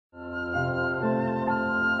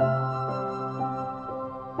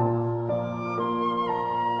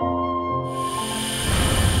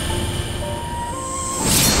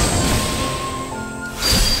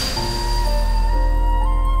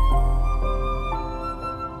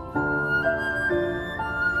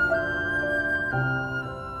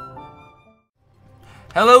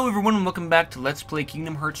Hello everyone and welcome back to Let's Play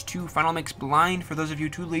Kingdom Hearts 2 Final Mix Blind. For those of you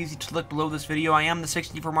too lazy to look below this video, I am the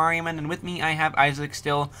 64 Mario Man, and with me I have Isaac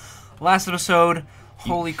still. Last episode,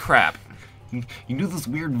 holy crap. You do this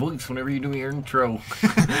weird voice whenever you do your intro.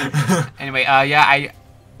 Anyway, yeah,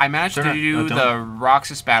 I managed to do the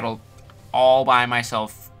Roxas battle all by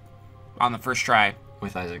myself on the first try.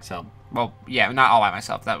 With Isaac's help. Well, yeah, not all by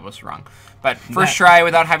myself, that was wrong. But first try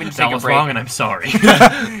without having to take a break. That was wrong and I'm sorry.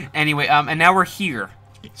 Anyway, and now we're here.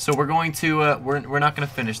 So we're going to, we're not going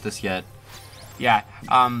to finish this yet. Yeah.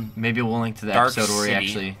 Maybe we'll link to the Dark episode where we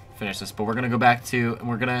actually finish this. But we're going to go back to, and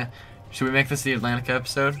we're going to, should we make this the Atlantica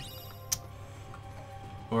episode?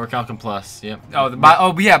 Or Calcum Plus, yep.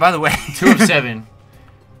 Oh, yeah, by the way. 2 of 7.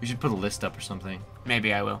 We should put a list up or something.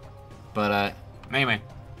 Maybe I will. But, anyway.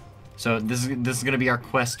 So this is going to be our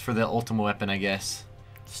quest for the ultimate weapon, I guess.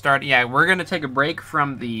 Yeah, we're going to take a break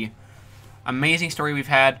from the amazing story we've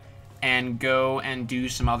had and go and do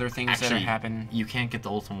some other things that have happened. You can't get the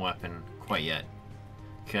ultimate weapon quite yet.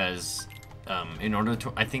 Because, in order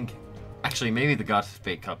to, I think, actually, maybe the God of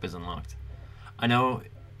Fate Cup is unlocked. I know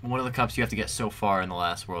one of the cups you have to get so far in the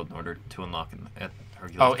last world in order to unlock at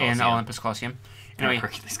Hercules Coliseum. In Olympus Coliseum. Anyway,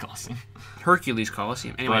 Hercules Coliseum. Hercules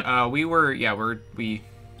Coliseum. Anyway, but,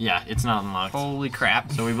 yeah, it's not unlocked. Holy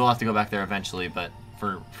crap. So we will have to go back there eventually, but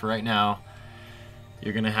for right now,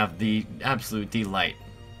 you're going to have the absolute delight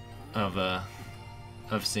of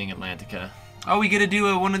seeing Atlantica. Oh, we get to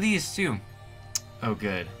do one of these too. Oh,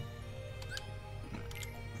 good.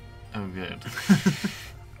 Oh, good.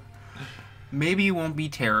 Maybe it won't be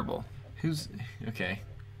terrible. Okay.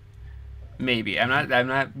 Maybe. I'm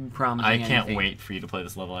not promising I can't anything. wait for you to play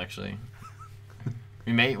this level, actually.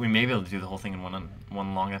 We may be able to do the whole thing in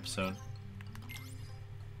one long episode.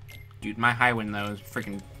 Dude, my high wind though is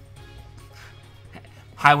freaking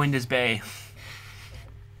high wind is bay.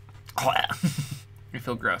 I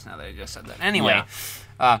feel gross now that I just said that. Anyway,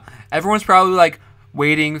 everyone's probably like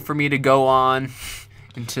waiting for me to go on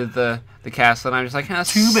into the castle, and I'm just like,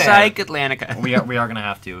 too bad. Psych, Atlantica. we are gonna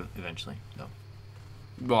have to eventually, though.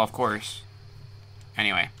 Well, of course.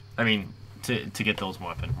 Anyway, I mean, to get the ultimate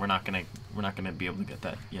weapon, we're not gonna be able to get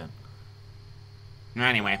that yet.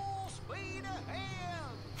 Anyway.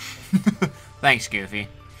 Thanks, Goofy.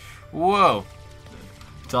 Whoa.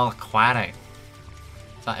 It's all aquatic.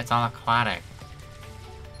 It's all aquatic.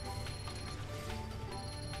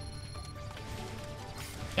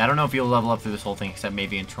 Yeah, I don't know if you'll level up through this whole thing, except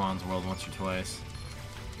maybe in Tron's world once or twice.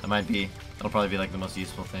 That'll probably be like the most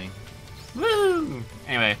useful thing. Woo!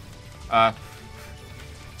 Anyway,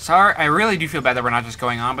 sorry, I really do feel bad that we're not just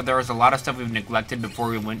going on, but there was a lot of stuff we've neglected before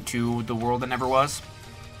we went to the world that never was,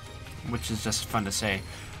 which is just fun to say.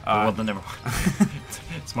 The world that never was.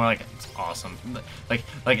 It's more like it's awesome. Like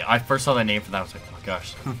I first saw that name for that, I was like, oh my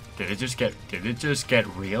gosh, did it just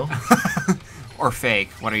get real? Or fake?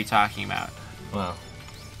 What are you talking about? Well,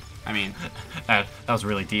 I mean, that was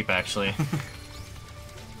really deep, actually.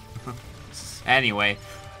 Anyway,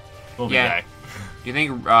 we'll be back. Do you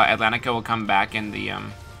think Atlantica will come back in the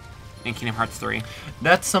in Kingdom Hearts 3?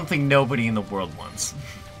 That's something nobody in the world wants.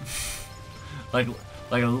 like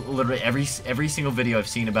literally every single video I've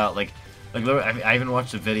seen about like literally, I even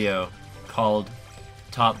watched a video called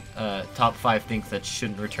top 5 things that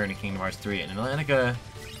shouldn't return to Kingdom Hearts 3, and Atlantica.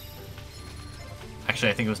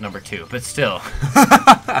 Actually, I think it was number 2, but still.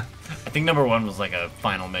 I think number 1 was like a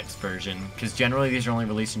final mix version, because generally these are only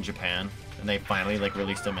released in Japan, and they finally like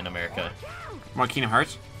released them in America. What, Kingdom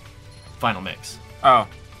Hearts? Final mix. Oh.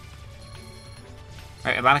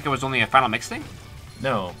 Right, Atlantica was only a final mix thing?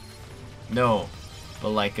 No. But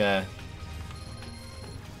like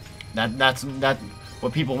that's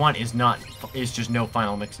what people want is just no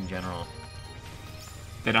final mix in general.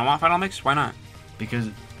 They don't want final mix? Why not? Because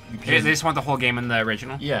they just want the whole game in the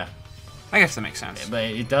original? Yeah. I guess that makes sense. But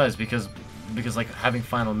it does because like having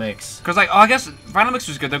final mix. Because like, I guess final mix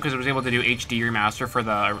was good though because it was able to do HD remaster for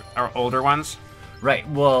the older ones. Right.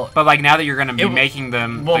 Well. But like now that you're gonna be making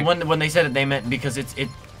them. Well, like, when they said it, they meant because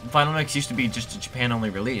final mix used to be just a Japan only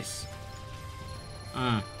release.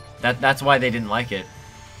 That's why they didn't like it,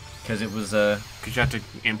 because it was because you had to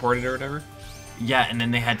import it or whatever. Yeah, and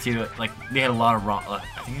then they had to they had a lot of I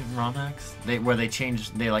think it was ROM hacks where they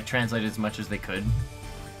translated as much as they could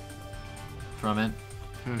from it,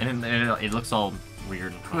 and it looks all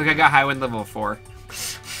weird. Look, I got Highwind level 4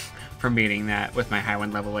 from beating that with my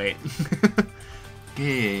Highwind level 8.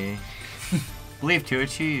 Yeah. Believe to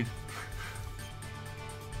achieve.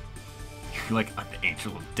 You're like an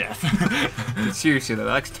angel of death. Seriously though,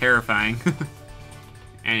 that looks terrifying.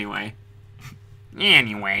 Anyway.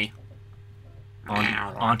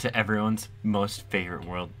 On to everyone's most favorite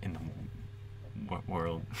world in the What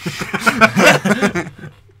world?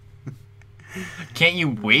 Can't you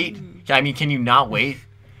wait? I mean, can you not wait?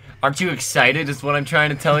 Aren't you excited is what I'm trying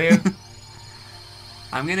to tell you?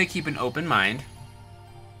 I'm gonna keep an open mind.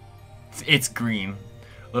 It's green.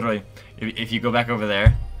 Literally, if you go back over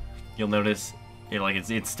there, you'll notice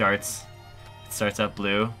it starts out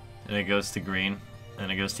blue, and it goes to green,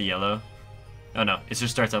 and it goes to yellow. Oh no, it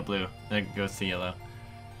just starts out blue, and it goes to yellow.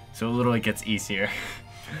 So it literally gets easier.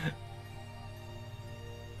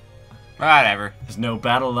 Whatever. There's no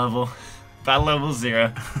battle level. Battle level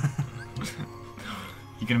 0.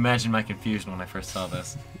 You can imagine my confusion when I first saw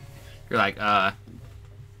this. You're like,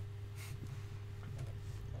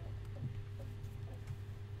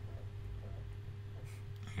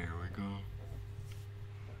 Here we go.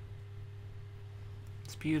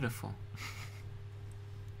 It's beautiful.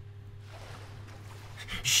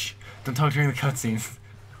 Shh! Don't talk during the cutscenes.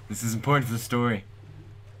 This is important to the story.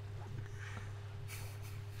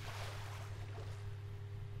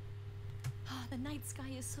 Oh, the night sky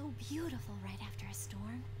is so beautiful right after a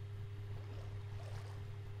storm.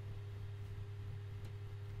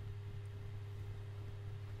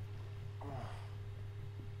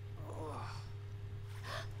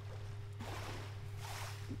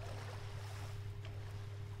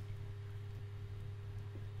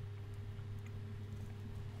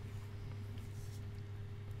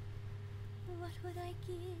 What would I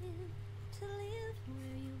give to live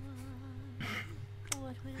where you are?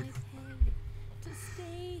 What would I pay to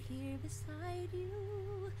stay here beside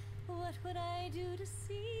you? What would I do to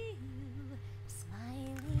see you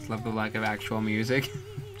smiling? Just love the lack of actual music.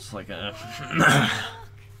 It's like a...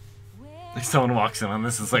 like someone walks in on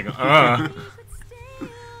this, it's like,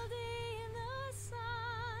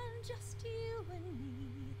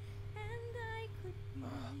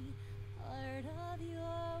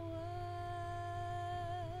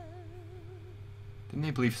 Didn't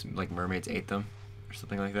they believe like mermaids ate them or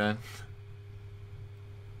something like that?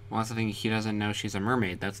 Well, that's the thing. He doesn't know she's a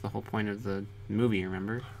mermaid. That's the whole point of the movie,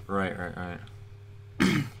 remember? Right.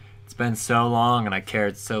 It's been so long and I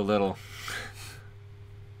cared so little.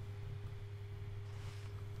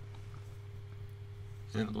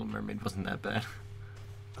 The Little Mermaid wasn't that bad.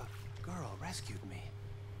 A girl rescued me.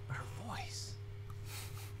 Her voice.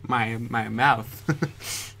 My mouth.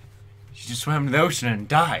 She just swam in the ocean and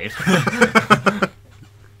died.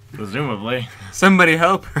 Presumably. Somebody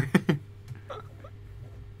help her.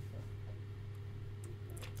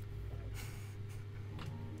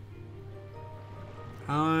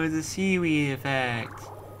 Oh, the seaweed effect.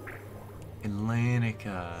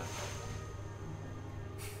 Atlantica.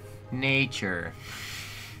 Nature.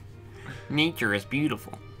 Nature is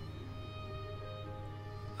beautiful.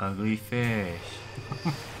 Ugly fish.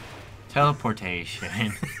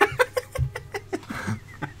 Teleportation.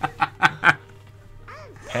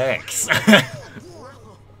 Hex. I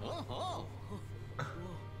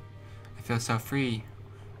feel so free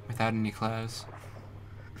without any clothes.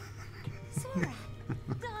 You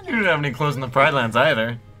didn't have any clothes in the Pride Lands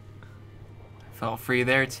either. I felt free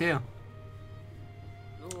there too.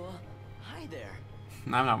 Hi there.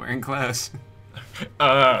 I'm not wearing clothes.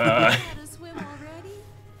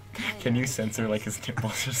 Can you censor like his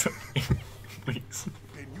nipples or something? Please.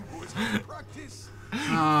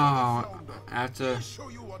 Oh, I have to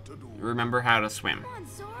remember how to swim. Come on,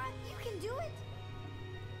 Sora, you can do it.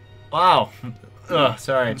 Wow. Ugh,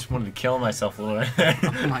 sorry, I just wanted to kill myself a little bit.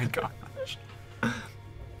 Oh my gosh.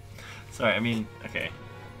 Sorry, I mean, okay.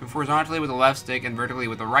 Move horizontally with the left stick and vertically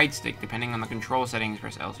with the right stick, depending on the control settings.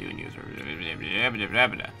 Press L2 and use.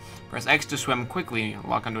 Press X to swim quickly.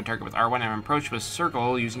 Lock onto a target with R1 and approach with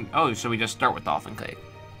circle using. Oh, so we just start with Dolphin Cake.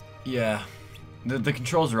 Yeah, the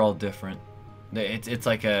controls are all different. It's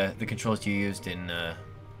like the controls you used in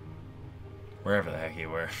wherever the heck you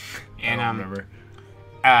were. And I don't remember.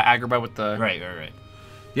 Agrabah with the. Right.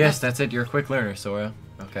 Yes, that's it. You're a quick learner, Sora.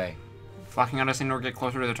 Okay. Locking on a single or get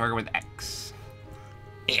closer to the target with X.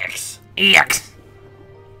 X. EX.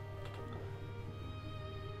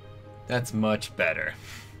 That's much better.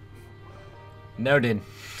 Noted.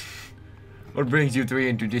 What brings you three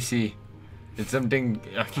into DC? Is something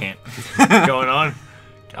I can't going on?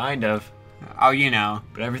 Kind of. Oh, you know.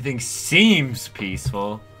 But everything seems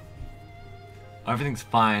peaceful. Everything's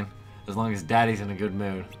fine as long as Daddy's in a good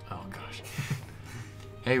mood. Oh gosh.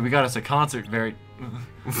 Hey, we got us a concert.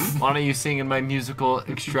 Why don't you sing in my musical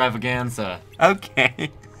extravaganza?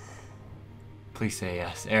 Okay. Please say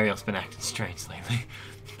yes. Ariel's been acting strange lately.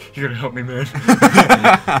 You're gonna help me, man.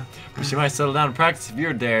 But she might settle down and practice if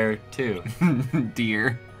you're there too.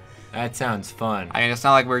 Dear. That sounds fun. I mean, it's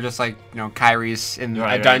not like we're just like, you know, Kyrie's in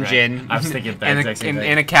Right, a dungeon. Right. I was thinking that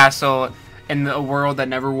in a castle in the world that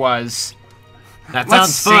never was. That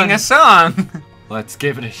Let's sounds fun. sing a song. Let's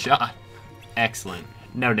give it a shot. Excellent.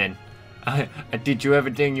 Now then, I teach you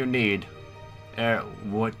everything you need.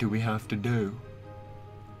 What do we have to do?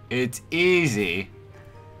 It's easy.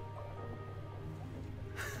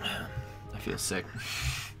 I feel sick.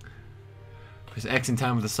 Press X in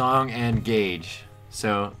time with the song and gauge.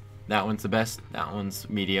 So that one's the best, that one's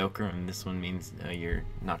mediocre, and this one means you're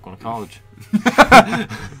not going to college.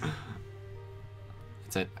 That's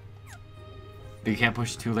it. But you can't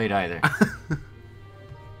push it too late either.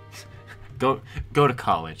 Go to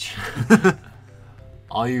college.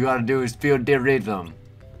 All you gotta do is feel the rhythm,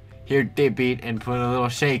 hear the beat, and put a little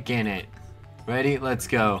shake in it. Ready? Let's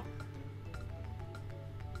go.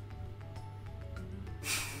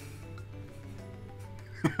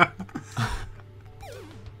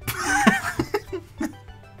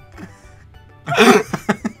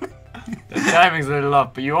 The timing's a little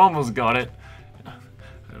off, but you almost got it.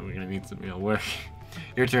 We're gonna need some real work.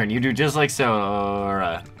 Your turn. You do just like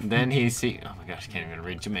so. Then he see. Oh my gosh, I can't even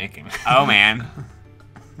read Jamaican. Oh man.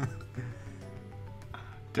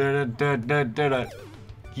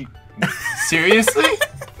 You, seriously?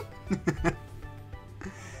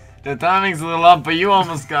 The timing's a little off, but you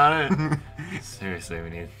almost got it. Seriously, we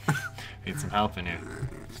need some help in here.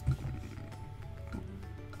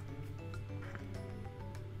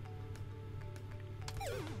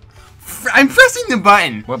 I'm pressing the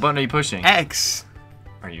button. What button are you pushing? X.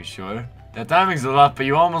 Are you sure? That timing's a little off, but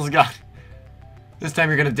you almost got it. This time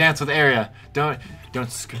you're gonna dance with Area. Don't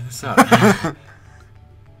screw this up.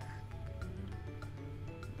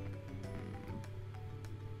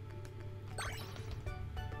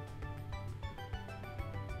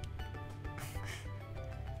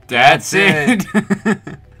 That's it.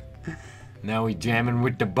 Now we jamming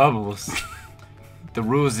with the bubbles. The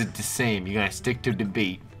rules is the same. You gotta stick to the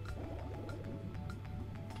beat.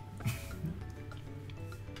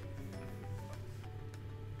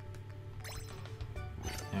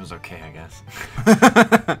 It was okay, I guess.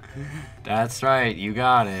 That's right. You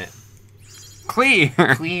got it. Clear.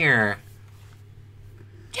 Clear.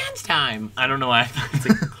 Dance time. I don't know why I thought it's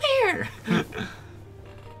like clear.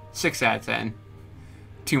 6 out of 10.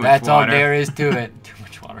 Too much That's water. all there is to it. Too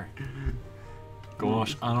much water.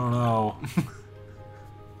 Gosh, I don't know.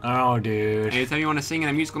 I don't know, dude. Anytime you want to sing in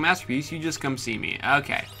a musical masterpiece, you just come see me.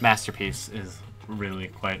 Okay. Masterpiece is really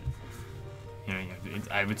quite, you know,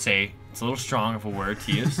 I would say it's a little strong of a word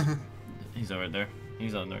to use. He's over there.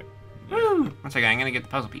 He's on there. Woo! One second, I'm gonna get the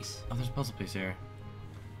puzzle piece. Oh, there's a puzzle piece here.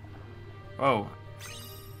 Whoa.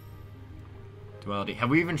 Duality. Have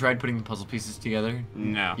we even tried putting the puzzle pieces together?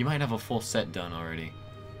 No. You might have a full set done already.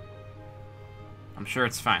 I'm sure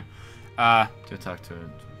it's fine. To go talk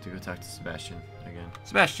to Sebastian again.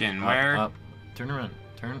 Sebastian, where? Up. Turn around.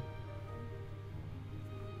 Turn.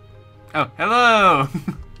 Oh, hello!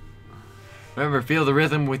 Remember, feel the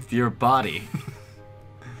rhythm with your body.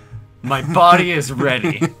 My body is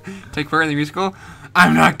ready. Take part in the musical?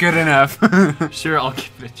 I'm not good enough. Sure, I'll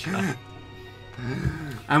give it a try.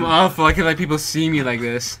 I'm awful. I can let people see me like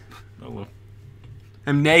this. Oh, well.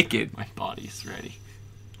 I'm naked. My body's ready.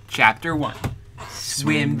 Chapter 1.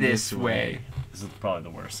 Swim this way. This is probably the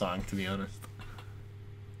worst song, to be honest.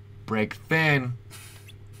 Break fin.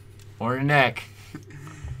 Or neck.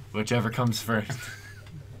 Whichever comes first.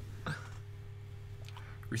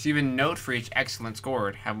 Receive a note for each excellent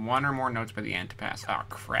scored. Have 1 or more notes by the end to pass. Oh,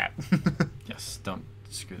 crap. Yes, don't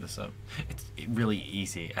screw this up. It's really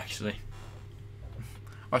easy, actually.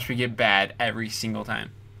 Watch me get bad every single time.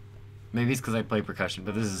 Maybe it's because I play percussion,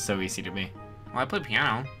 but this is so easy to me. Well, I play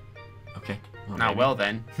piano. Okay. Not maybe. well,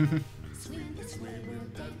 then.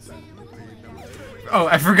 Oh,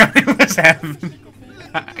 I forgot it was happening.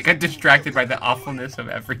 I got distracted by the awfulness of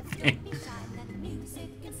everything.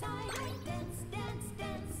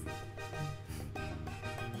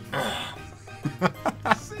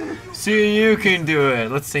 See, you can do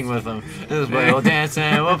it. Let's sing with them. This way we'll dance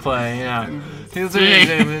and we'll play, you know.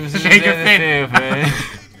 Shake a fin.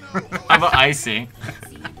 How about I sing?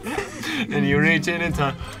 And you reach in and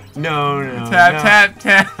talk. No. Tap, tap,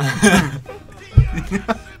 tap.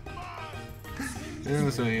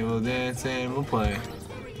 This way we'll dance and we'll play.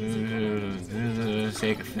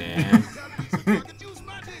 Shake a fan.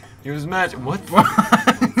 Use magic. What?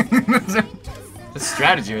 That's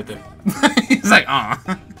strategy right there. He's like, aw.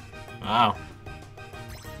 Wow.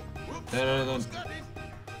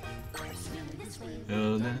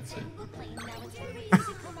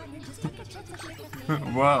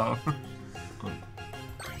 Whoa.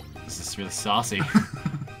 This is really saucy.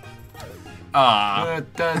 Aw.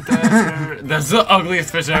 That's the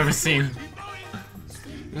ugliest fish I've ever seen.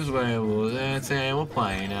 This way we'll dance and we'll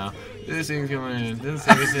play now. This thing's coming in. This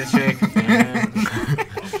thing is a shake.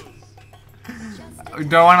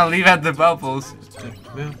 Don't want to leave out the bubbles.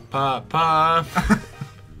 Pop, pop.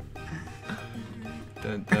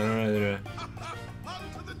 Dun, dun, dun, dun.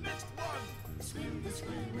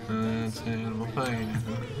 We'll play now.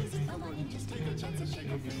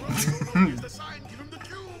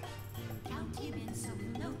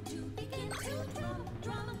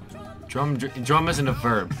 Drum isn't a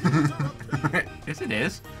verb. Yes, it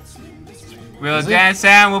is. We'll dance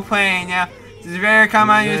and we'll play now. This is very come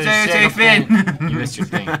on, you say Finn. You missed your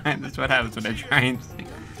thing. That's what happens when I try and sing.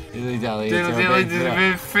 Dilly dally. Diddle diddly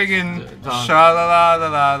diddly friggin' sha la la la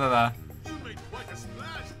la la la.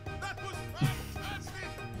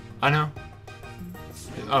 I know.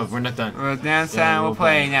 Oh, we're not done. We'll dance and we'll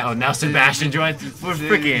play now. Oh, now Sebastian joins. We're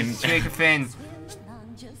freaking. Shake a Finn.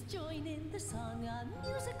 Just join in the song, a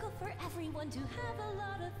musical for everyone to have a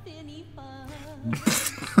lot of finny fun.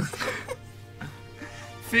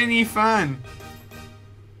 Finny fun.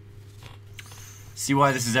 See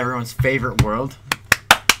why this is everyone's favorite world?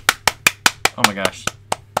 Oh my gosh.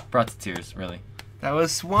 Brought to tears, really. That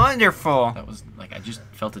was wonderful. That was like I just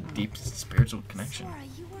felt a deep spiritual connection. Sora,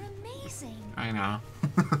 you were amazing. I know.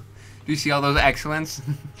 Do you see all those excellence?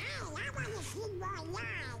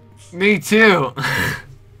 Me too. I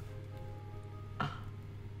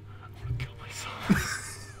want to kill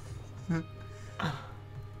myself.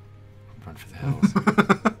 Run for the hills.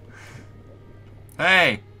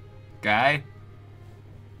 Hey, guy.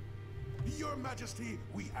 Your Majesty,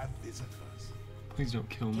 we have visitors. Please don't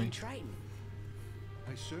kill me. Triton.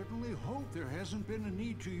 I certainly hope there hasn't been a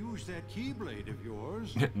need to use that keyblade of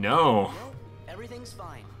yours. No. No, everything's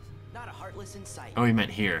fine. Not a heartless in sight. Oh, he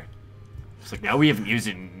meant here. It's like now we haven't used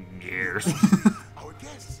it in years. Our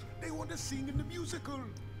guests, they want to sing in the musical.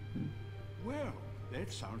 Well,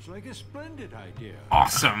 that sounds like a splendid idea.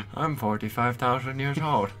 Awesome. I'm 45,000 years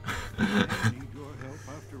old. I need your help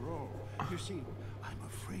after all. You see, I'm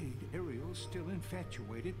afraid Ariel's still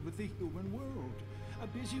infatuated with the human world. A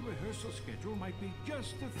busy rehearsal schedule might be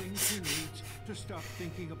just the thing she needs to stop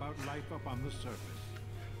thinking about life up on the surface.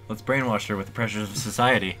 Let's brainwash her with the pressures of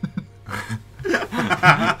society.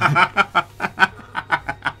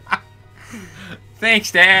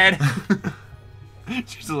 Thanks, Dad.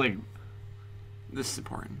 She's like, this is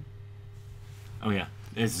important. Oh yeah,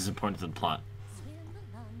 this is important to the plot. Swim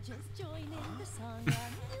along, just join in the song,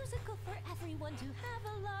 a musical for everyone to have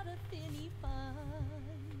a lot of finny fun.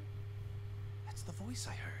 That's the voice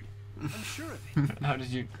I heard. I'm sure of it. How did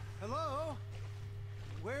you? Hello?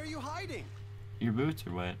 Where are you hiding? Your boots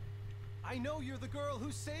are wet. I know you're the girl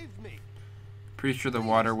who saved me. Pretty sure the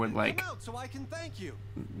water would Come like out so I can thank you.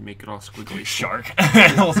 make it all squiggly. Shark.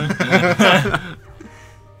 At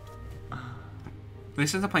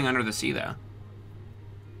least it's not playing Under the Sea though.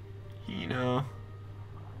 You know.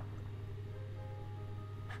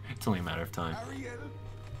 It's only a matter of time. Ariel?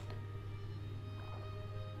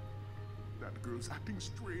 That girl's acting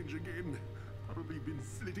strange again. Probably been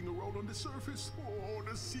flitting around on the surface. Oh,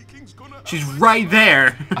 the Sea King's gonna... She's right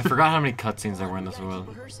there. I forgot how many cutscenes there were in this We gotta world.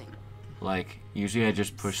 keep rehearsing. Like, usually I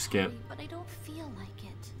just push skip. Sorry, but I don't feel like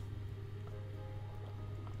it.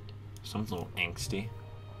 Sounds a little angsty.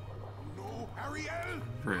 No, Ariel!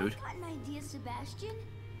 Rude. Got an idea, Sebastian?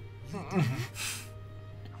 I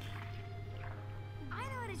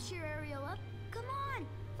know how to cheer Ariel up. Come on,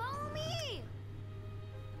 follow me.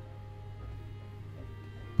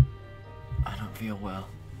 I don't feel well.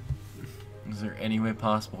 Is there any way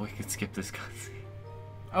possible we could skip this cutscene?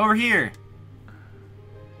 Over here.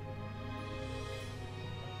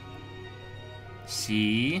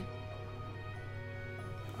 See?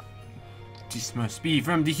 This must be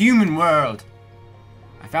from the human world.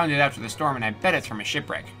 I found it after the storm and I bet it's from a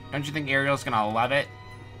shipwreck. Don't you think Ariel's gonna love it?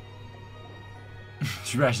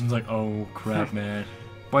 Sebastian's like, oh crap, man.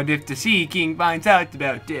 What if the Sea King finds out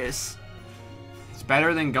about this? It's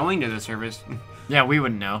better than going to the surface. Yeah, we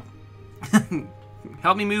wouldn't know.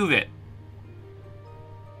 Help me move it.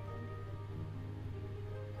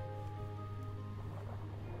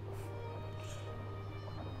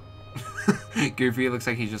 Goofy looks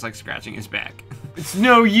like he's just like scratching his back. It's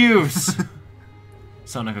no use!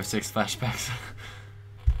 Sonic 06 flashbacks.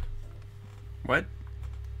 What?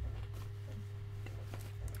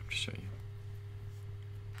 I'll show you.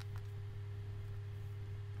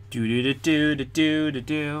 Do do do do do do do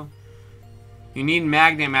do. You need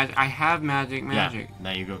magnet magic. I have magic. Yeah,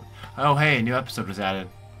 now you go. Oh, hey, a new episode was added.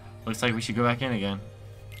 Looks like we should go back in again.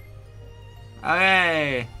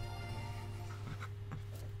 Okay.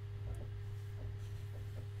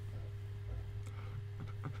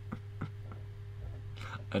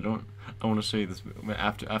 I want to show you this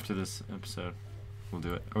after this episode. We'll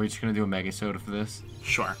do it. Are we just gonna do a mega soda for this?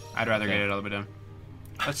 Sure. I'd rather Okay. get it a little bit done.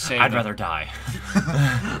 Let's say. I'd rather die.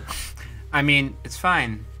 I mean, it's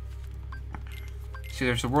fine. See,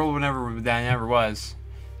 there's the world that never was,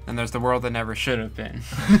 and there's the world that never should have been.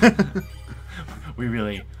 We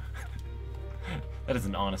really. That is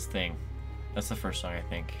an honest thing. That's the first song, I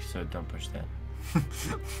think. So don't push that.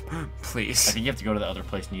 I Please. think you have to go to the other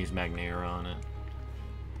place and use Magneto on it.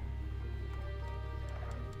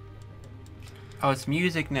 Oh, it's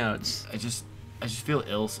music notes. I just feel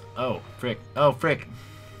ill. Oh frick! Oh frick!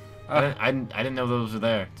 I didn't know those were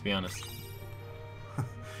there. To be honest.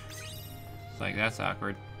 It's like, that's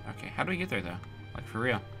awkward. Okay, how do we get there though? Like, for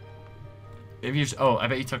real? Maybe you. Oh, I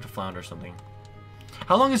bet you took the flounder or something.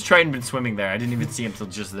 How long has Triton been swimming there? I didn't even see him till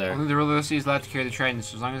just there. Only the ruler is allowed to carry the trident,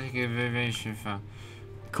 so as long as he can evasion.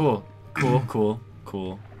 Cool. Cool.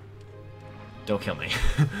 Don't kill me.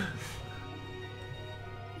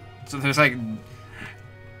 So there's like.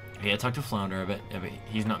 Yeah, talk to Flounder. I bet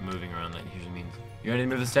he's not moving around. That usually means. You ready to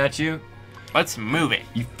move the statue? Let's move it.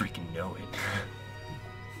 You freaking know it.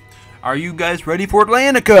 Are you guys ready for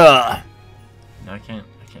Atlantica? No, I can't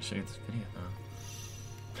show you this video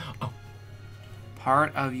though. Oh.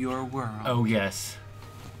 Part of your world. Oh yes.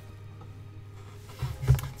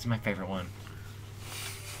 This is my favorite one.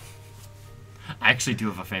 I actually do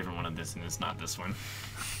have a favorite one of this, and it's not this one.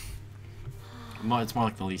 It's more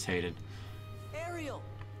like the least hated. Ariel!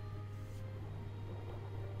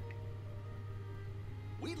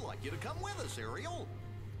 We'd like you to come with us, Ariel.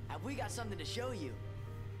 Have we got something to show you?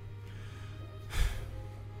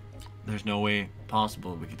 There's no way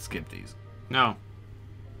possible we could skip these. No.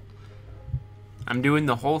 I'm doing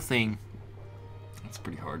the whole thing. That's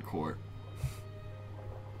pretty hardcore.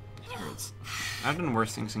 It hurts. I've done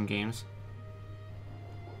worse things in games.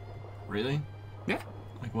 Really? Yeah.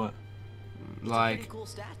 Like what? It's a Like. pretty cool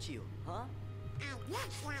statue, huh?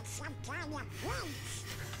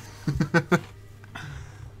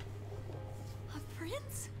 A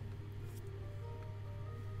prince?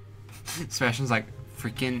 Sebastian's like,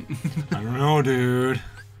 freaking. I don't know, dude.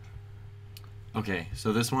 Okay,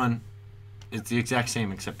 so this one, it's the exact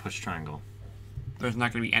same except push triangle. There's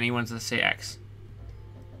not going to be any ones that say X.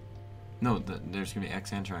 No, there's gonna be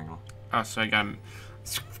X and triangle. Oh, so I got him.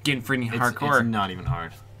 It's getting freaking It's hardcore. not even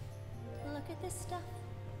hard. Look at this stuff.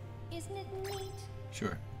 Isn't it neat?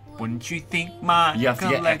 Sure. Wouldn't you think my You have to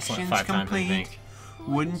get excellent collection's 5 times, I complete? think.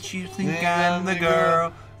 Wouldn't you think I'm the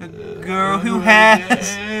girl who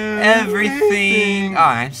has everything? Oh,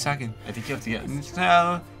 I'm sucking. I think you have to get.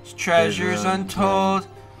 So, treasures untold.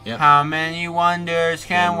 Yep. How many wonders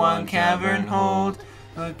can one cavern hold?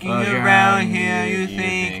 Looking around here, you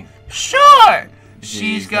think, sure,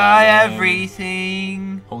 she's got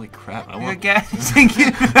everything. Holy crap! I I want. guess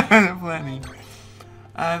thinking plenty.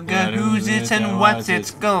 I've got who's it's and what's it's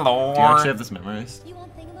Do you actually galore. have this memorized? You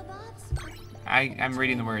want thingamabobs? I'm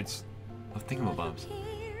reading the words. Oh, thingamabobs.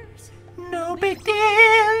 Cares? No big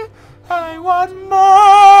deal. I want more.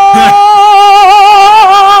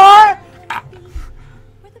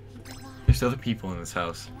 Where the people are. There's other people in this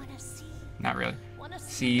house. I wanna see. Not really. Wanna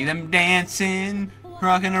See them dancing,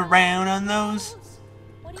 rocking around on those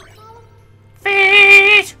What do you call them?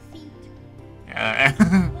 feet. Feet.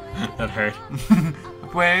 That hurt.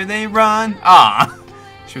 Where they run. Ah,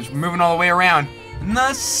 she was moving all the way around. In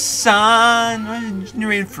the sun,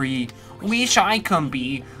 generated free. Wish I could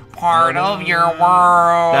be part of your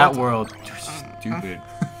world. That world. Stupid.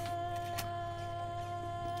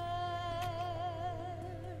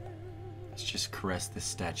 Let's just caress this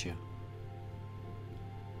statue.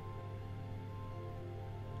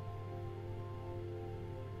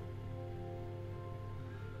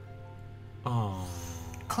 Oh.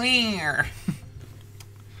 Clear.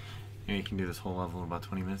 Yeah, you can do this whole level in about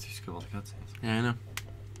 20 minutes. You skip all the cutscenes. Yeah, I know.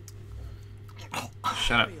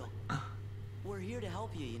 Shut up. Ariel, we're here to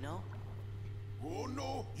help you, you know? Oh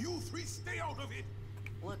no, you three stay out of it.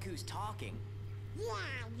 Look who's talking. Yeah,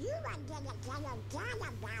 you are gonna tell a guy about it. What are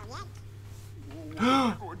we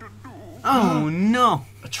going to do? Oh no.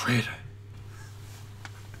 A traitor.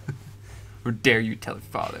 Or dare you tell your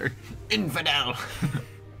father? Infidel.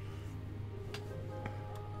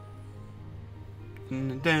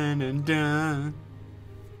 Dun, dun, dun.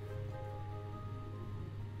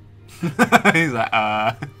 He's like,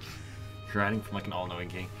 You're hiding from like an all-knowing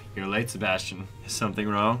king. You're late, Sebastian. Is something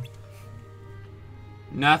wrong?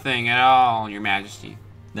 nothing at all, Your Majesty.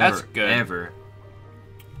 Never, That's good. Ever.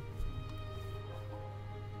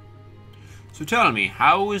 So tell me,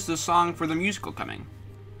 how is the song for the musical coming?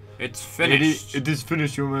 It's finished. It is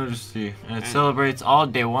finished, Your Majesty, and it celebrates all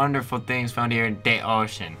the wonderful things found here in the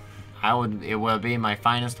ocean. It will be my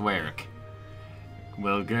finest work.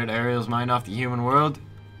 Will get Ariel's mind off the human world?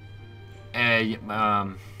 I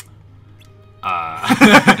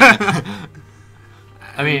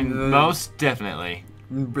mean, most definitely.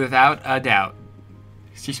 Without a doubt.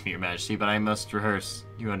 Excuse me, Your Majesty, but I must rehearse.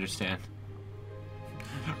 You understand?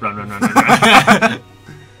 Run, run, run, run, run.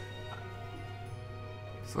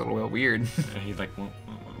 It's a little bit weird. He's like, you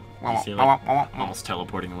see, like, almost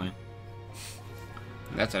teleporting away.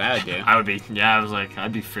 That's what I would do. I would be, yeah, I was like,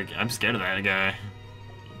 I'd be freaking, I'm scared of that guy.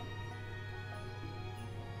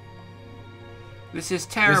 This is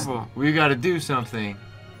terrible. We gotta do something.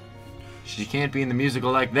 She can't be in the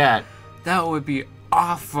musical like that. That would be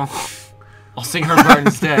awful. I'll sing her part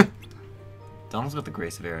instead. Donald's got the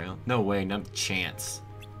grace of Ariel. No way, not a chance.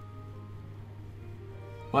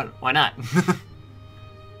 What? Why not?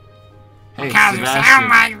 Hey, Because you Sebastian. sound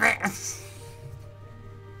like this.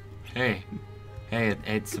 Hey,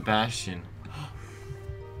 it's Sebastian.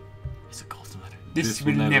 It's a golden letter. This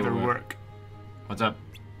will never work. What's up?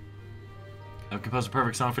 I've composed a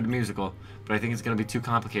perfect song for the musical, but I think it's gonna be too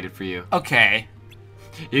complicated for you. Okay.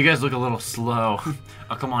 You guys look a little slow.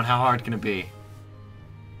 Oh, come on, how hard can it be?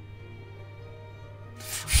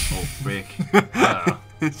 Oh, Rick. Uh-oh.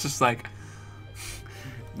 It's just like,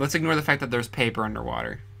 let's ignore the fact that there's paper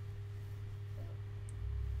underwater.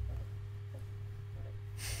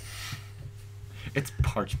 It's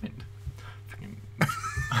parchment.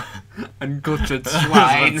 Uncultured I was about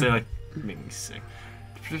swine. to say, like, make me sick.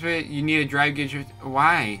 You need a drive gauge.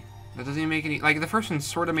 Why? That doesn't even make any... Like, the first one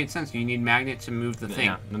sort of made sense. You need magnet to move the thing.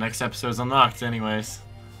 Yeah, the next episode's unlocked anyways.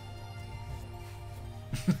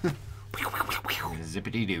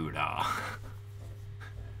 Zippity doo dah.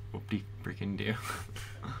 Whoopty freaking do.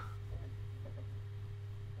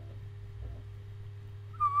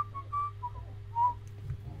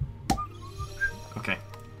 Okay.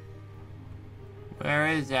 Where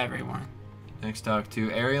is everyone? Next talk to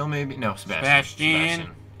Ariel, maybe? No,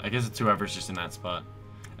 Sebastian. I guess it's whoever's just in that spot.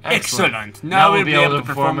 Excellent. Now we'll be able to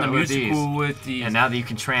perform the it with musical these. with these. And now that you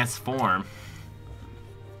can transform.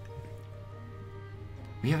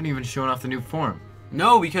 We haven't even shown off the new form.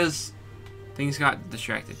 No, because things got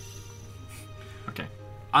distracted. Okay.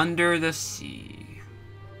 Under the sea.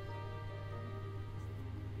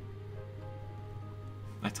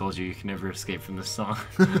 I told you can never escape from this song.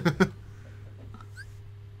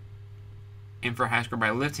 Aim for a high score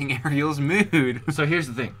by lifting Ariel's mood. So here's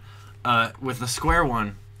the thing. With the square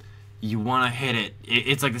one, you want to hit it.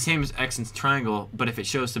 It's like the same as X and triangle, but if it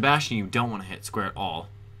shows Sebastian, you don't want to hit square at all.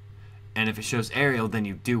 And if it shows Ariel, then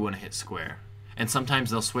you do want to hit square. And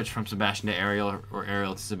sometimes they'll switch from Sebastian to Ariel or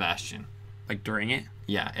Ariel to Sebastian. Like during it?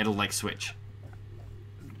 Yeah, it'll like switch.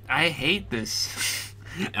 I hate this.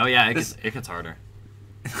 Oh yeah, it gets harder.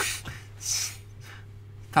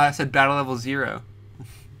 Thought I said battle level 0.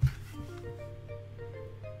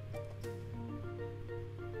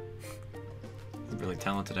 Really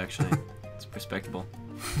talented, actually. It's respectable.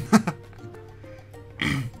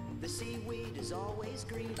 The seaweed is always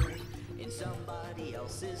greener in somebody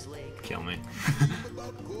else's lake. Kill me.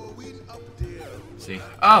 See?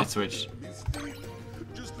 Oh. It switched.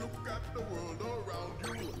 Just look at the world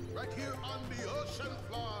around you, right here on the ocean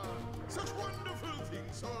floor. Such wonderful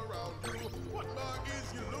things surround you. What more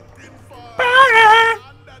is you looking for?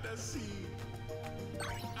 Under the sea.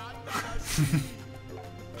 Under the sea.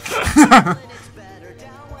 It's better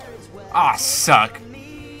down where it's wet. Ah, suck.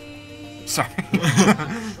 Sorry.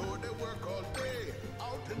 Sure they work all day.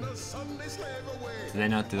 Out in the sun they slave away. Did they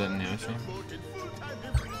not do that in the ocean? Voted full-time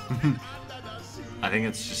every day. Under the sea. I think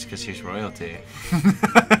it's just because she's royalty.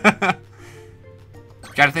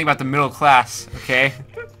 Gotta think about the middle class, okay?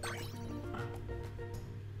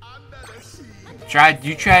 Under the sea.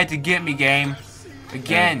 You tried to get me, game.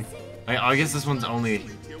 Again. I guess this one's only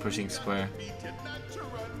pushing square.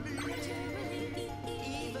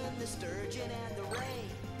 Even the sturgeon and the ray.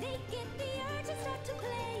 They get the urge and start to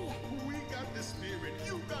play. We got the spirit.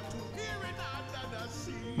 You got to hear it under the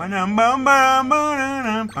sea.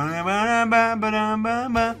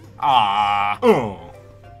 Aww. Oh!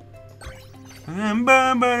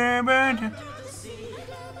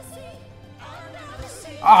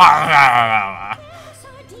 Ah.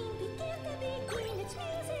 Sardine begin to be green. It's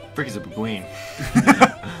music. Frick is a queen.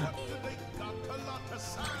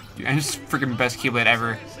 Dude, I'm just freaking best Keyblade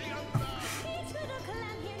ever. It's good uncle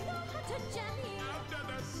I'm here. Know how to jam here.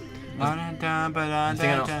 I think I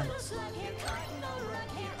don't- No slug here, caught no rug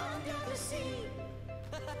here under the sea.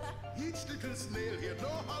 Each little snail here know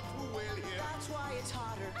how to wail here. That's why it's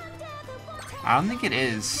hotter. I don't think it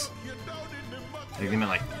is. You're down in the mud. I think they meant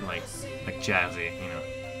like jazzy, you know.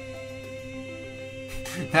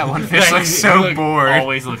 That one fish looks so bored.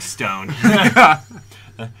 Always looks stoned.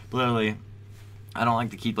 Literally, I don't like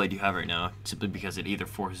the Keyblade you have right now, simply because it either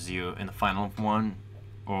forces you in the final one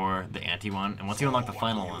or the anti one. And once you unlock the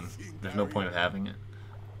final one, there's no point of having it.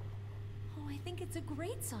 Oh, I think it's a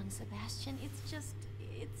great song, Sebastian. It's just,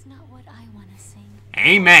 it's not what I want to sing.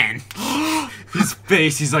 Amen. His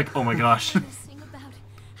face, he's like, oh my gosh. I want to sing about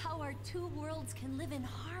how our two worlds can live in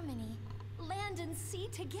harmony, land and sea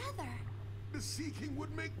together. The Sea King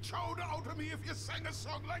would make chowder out of me if you sang a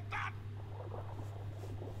song like that.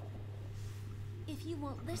 If you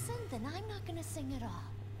won't listen, then I'm not going to sing at all.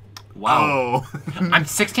 Wow. I'm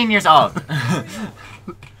 16 years old.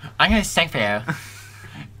 I'm gonna sing for you.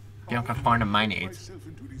 You don't conform to my needs. Myself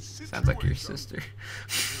into this situation. Sounds like your sister.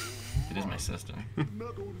 It is my sister.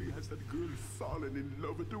 Not only has that girl fallen in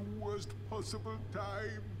love at the worst possible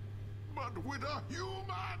time, but with a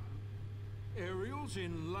human. Ariel's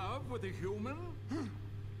in love with a human?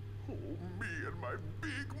 Oh, me and my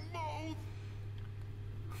big mouth.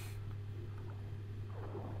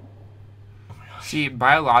 See,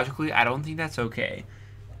 biologically, I don't think that's okay.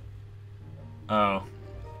 Oh.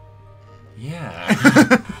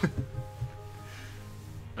 Yeah.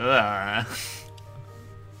 Ugh.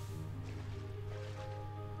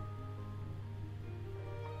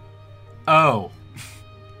 Oh.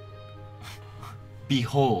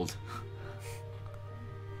 Behold.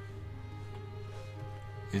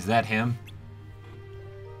 Is that him?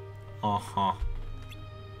 Uh-huh.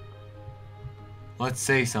 Let's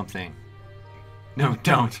say something. No,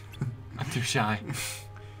 don't. I'm too shy.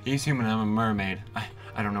 He's human, I'm a mermaid.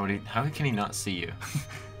 I don't know what how can he not see you?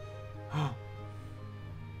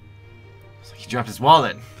 It's like he dropped his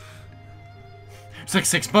wallet. It's like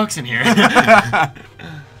 $6 in here.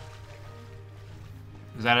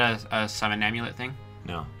 Is that a summon amulet thing?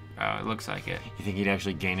 No. Oh, it looks like it. You think he'd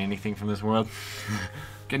actually gain anything from this world?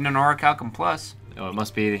 Getting an Orichalcum Plus. Oh, it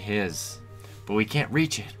must be his. But we can't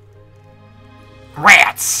reach it.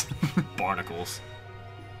 Rats! Barnacles.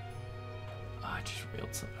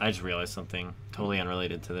 I just realized something totally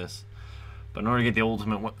unrelated to this. But in order to get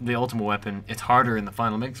the ultimate weapon, it's harder in the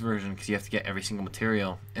final mix version because you have to get every single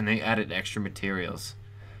material, and they added extra materials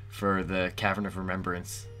for the Cavern of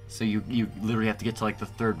Remembrance. So you literally have to get to like the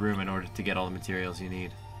 3rd room in order to get all the materials you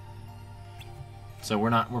need. So we're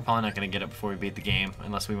probably not gonna get it before we beat the game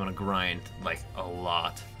unless we want to grind like a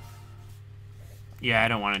lot. Yeah, I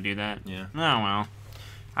don't want to do that. Yeah. Oh, well.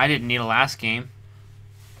 I didn't need a last game.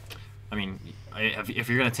 I mean, if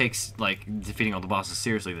you're gonna take like defeating all the bosses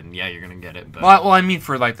seriously, then yeah, you're gonna get it. But Well, I mean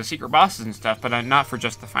for like the secret bosses and stuff, but not for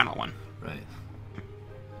just the final one. right.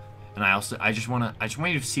 And I just want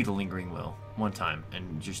you to see the Lingering Will one time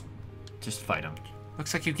and just fight him.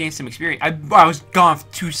 Looks like you gained some experience. I was gone for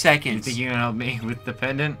 2 You seconds. think you can help me with the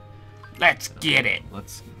pendant? Let's get it.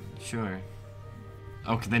 Let's sure.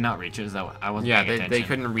 Oh, could they not reach it? Is that what I wasn't? Yeah, paying they attention.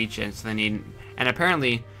 couldn't reach it, so they need... And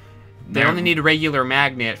apparently, they They're- only need a regular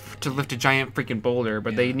magnet to lift a giant freaking boulder,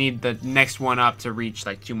 but they Yeah. need the next one up to reach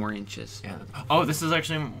like 2 more inches. Yeah. Oh, this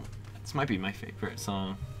might be my favorite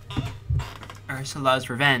song, Ursula's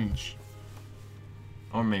Revenge.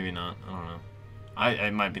 or maybe not. I don't know.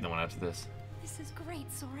 It might be the one after this. This is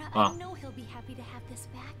great, Sora. Well. I know he'll be happy to have this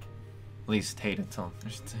back. At least hate it. So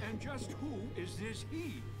And just who is this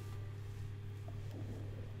he?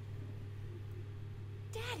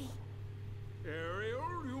 Daddy,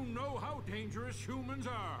 Ariel, you know how dangerous humans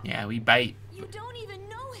are. Yeah, we bite. you don't even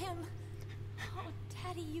know him. Oh,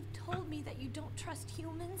 Daddy, you've told me that you don't trust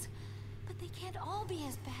humans, but they can't all be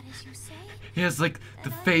as bad as you say. he has like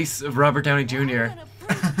the face of Robert Downey Jr. I'm gonna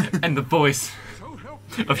prove it. and the voice So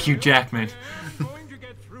help me, of Hugh Ariel, Jackman. I'm going to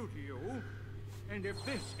get through to you. And if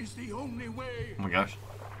this is the only way, Oh my gosh.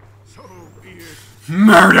 so be it.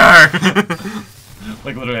 Murder!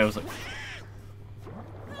 Like literally, I was like,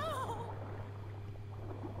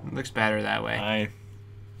 Looks better that way. I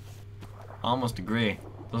almost agree.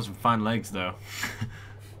 Those are fine legs, though.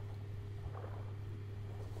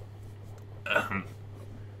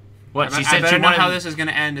 What? She I said better she know wanted. how this is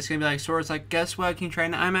gonna end. It's gonna be like Sora's like, guess what, King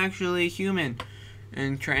Triton? I'm actually human.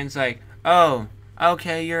 And Triton's like, oh,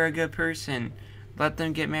 okay, you're a good person. Let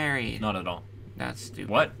them get married. Not at all. That's stupid.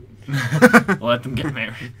 What? Let them get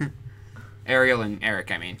married. Ariel and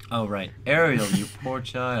Eric, I mean. Oh right, Ariel, you poor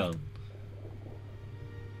child.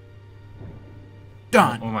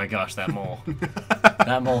 Done. Oh my gosh, that mole.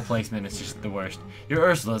 That mole placement is just the worst. You're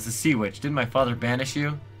Ursula, the sea witch. Didn't my father banish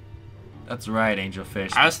you? That's right,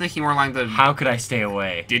 Angelfish. I was thinking more along the... How could I stay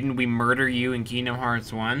away? Didn't we murder you in Kingdom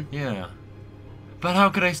Hearts 1? Yeah. But how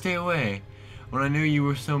could I stay away when I knew you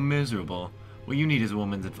were so miserable? What you need is a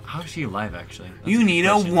woman's advice. How's she alive, actually? You need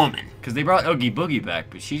a woman. Because they brought Oogie Boogie back,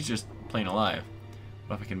 but she's just plain alive.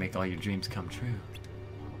 What if I can make all your dreams come true?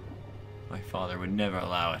 My father would never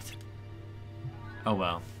allow it. Oh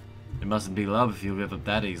well. It mustn't be love if you give up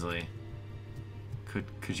that easily.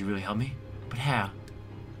 Could you really help me? But how?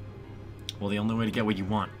 Well, the only way to get what you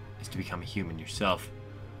want is to become a human yourself.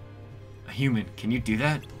 A human? Can you do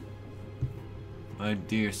that? My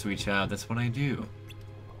dear sweet child, that's what I do.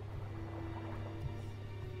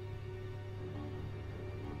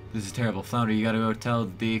 This is terrible. Flounder, you gotta go tell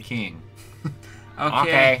the king.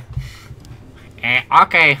 Okay.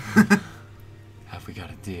 Okay. Have we got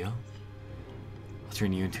a deal? I'll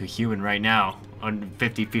turn you into a human right now, on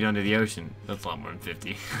 50 feet under the ocean. That's a lot more than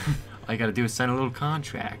 50. All you gotta do is sign a little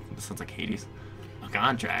contract. That sounds like Hades. A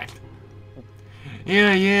contract.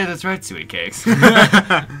 Yeah, that's right, sweet cakes.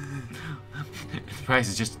 The price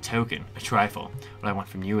is just a token, a trifle. What I want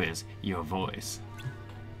from you is your voice.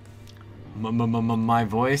 My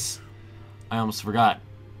voice? I almost forgot.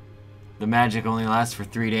 The magic only lasts for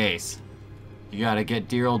 3 days. You gotta get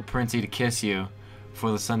dear old Princey to kiss you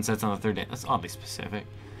before the sun sets on the 3rd day. That's oddly specific.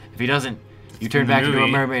 If he doesn't, you turn back into a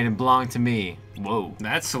mermaid and belong to me. Whoa.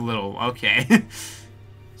 That's a little... okay.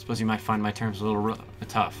 Suppose you might find my terms a little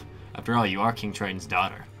tough. After all, you are King Triton's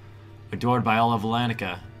daughter. Adored by all of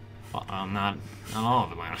Atlantica. Well, not all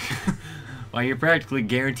of Atlantica. Well, you're practically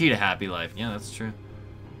guaranteed a happy life. Yeah, that's true.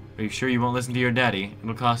 Are you sure you won't listen to your daddy?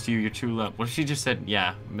 It'll cost you your true love. What if she just said,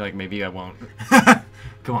 yeah? I'd be like, maybe I won't.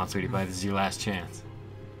 Come on, sweetie pie, this is your last chance.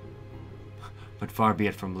 But far be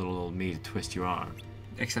it from little old me to twist your arm.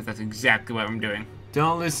 Except that's exactly what I'm doing.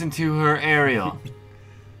 Don't listen to her, Ariel.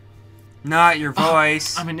 Not your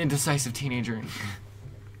voice. I'm an indecisive teenager.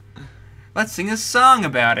 Let's sing a song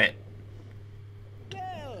about it.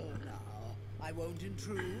 Well, now, I won't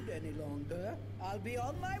intrude any longer. I'll be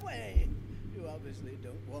on my way. You obviously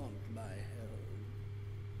don't want my help.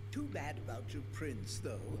 Too bad about your prince,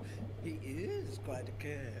 though. He is quite a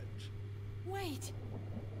catch. Wait.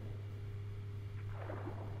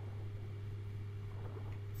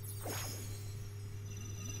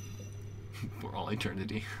 For all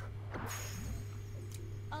eternity.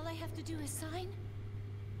 All I have to do is sign?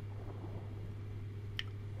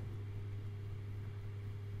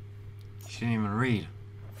 She didn't even read.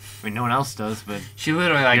 I mean, no one else does, but... She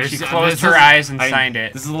literally, like, she This closed is- her eyes and I- signed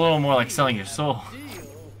it. This is a little more like selling your soul.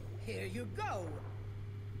 Deal. Here you go.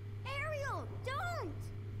 Ariel, don't!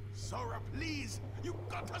 Sora, please! You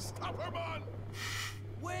gotta stop her, man!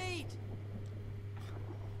 Wait!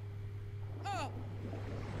 Oh,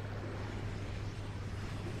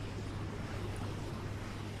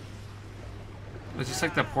 Was this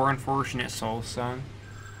like the Poor Unfortunate Souls song?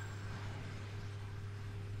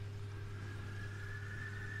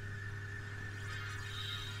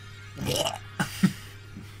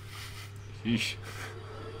 Sheesh.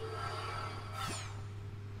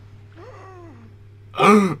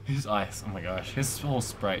 His eyes, oh my gosh. His whole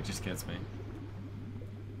sprite just gets me.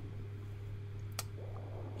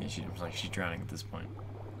 Yeah, she's like she's drowning at this point.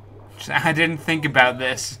 I didn't think about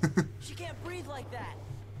this. She can't breathe like that.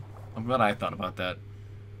 I'm glad I thought about that.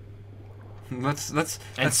 let's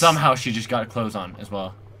And somehow she just got clothes on as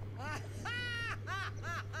well.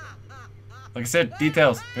 Like I said,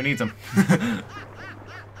 details. Who needs them?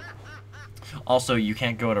 Also, you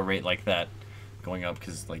can't go at a rate like that, going up,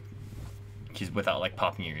 because like, without like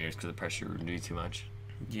popping your ears, because the pressure would be too much.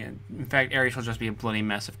 Yeah. In fact, Ares will just be a bloody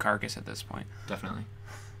mess of carcass at this point. Definitely.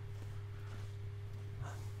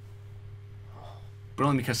 But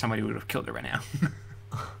only because somebody would have killed her right now.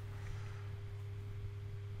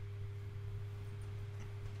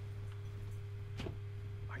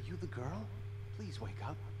 Are you the girl? Please wake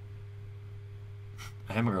up.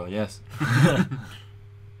 I am a girl, yes.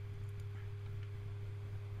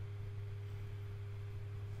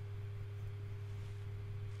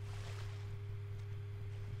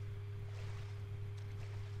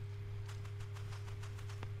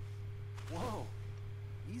 Whoa.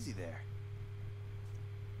 Easy there.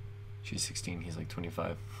 She's 16, he's like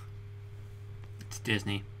 25. It's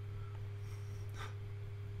Disney.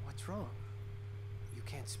 What's wrong? You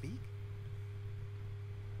can't speak?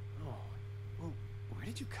 Oh. Well, where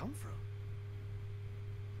did you come from?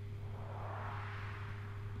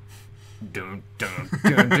 Dun dun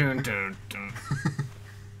dun dun dun dun.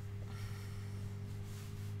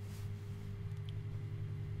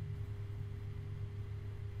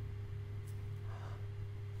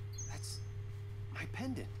 That's my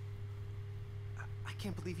pendant. I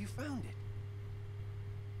can't believe you found it.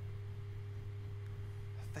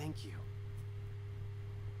 Thank you.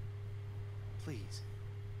 Please,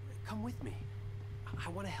 come with me. I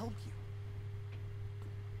want to help you.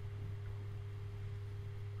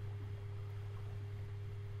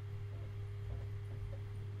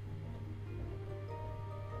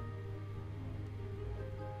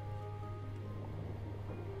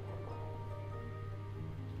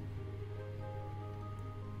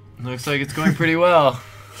 Looks like it's going pretty well.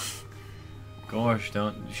 Gosh,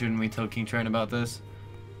 shouldn't we tell King Triton about this?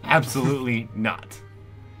 Absolutely not.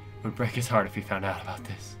 It would break his heart if he found out about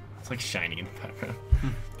this. It's like shining in the background.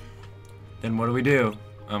 Then what do we do?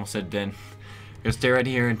 I almost said then. Go stay right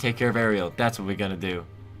here and take care of Ariel. That's what we're gonna do.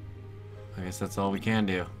 I guess that's all we can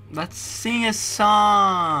do. Let's sing a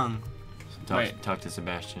song. So talk to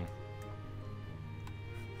Sebastian.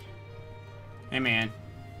 Hey, man.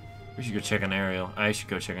 We should go check on Ariel. I should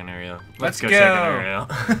go check on Ariel. Let's go check on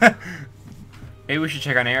Ariel. Maybe we should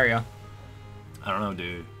check on Ariel. I don't know,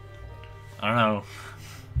 dude. I don't know.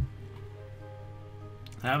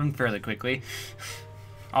 That happened fairly quickly.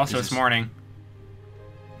 Also, it's morning.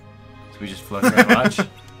 So we just float around and watch?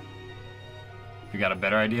 You got a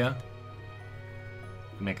better idea?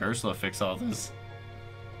 Make Ursula fix all this.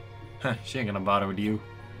 Huh, she ain't gonna bother with you.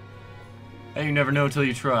 Hey, you never know till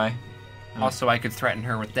you try. Also, I could threaten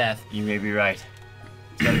her with death. You may be right.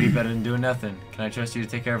 It's gotta be better than doing nothing. Can I trust you to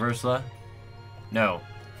take care of Ursula? No.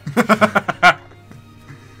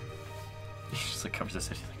 He just like covers his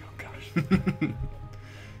head. He's like, oh gosh.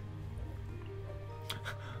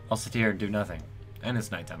 I'll sit here and do nothing. And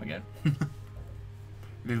it's nighttime again.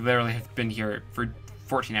 We literally have been here for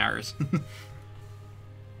 14 hours.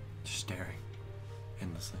 Just staring.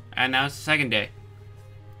 Endlessly. And now it's the second day.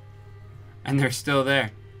 And they're still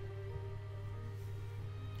there.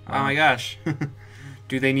 Oh my gosh.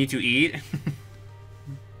 Do they need to eat?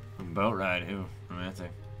 A boat ride. Ooh,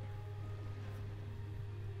 romantic.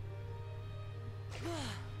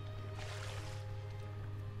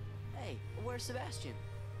 Hey, where's Sebastian?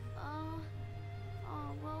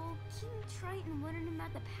 Well, King Triton wanted him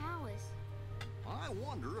at the palace. I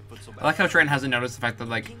wonder if it's I like how Triton hasn't noticed the fact that,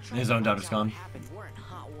 like, his own daughter's gone. We're in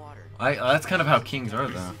hot water. That's kind of how kings are,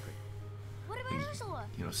 though. What about Ursula?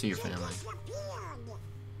 You don't see your family.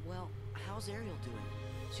 Well, how's Ariel doing?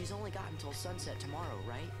 She's only got until sunset tomorrow,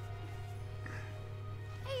 right?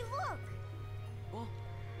 Hey, look! Well,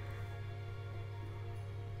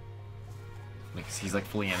 Like, he's like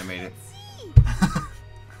fully animated.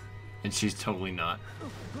 And she's totally not.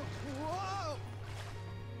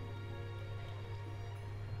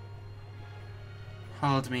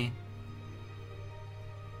 Hold me.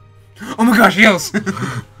 Oh my gosh, yells! man,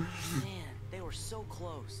 they were so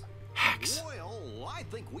close. Hacks. Well, I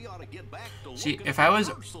think we ought to get back to See, looking if I was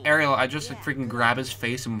at Ursula. Ariel, I'd just like freaking grab his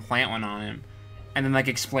face and plant one on him. And then like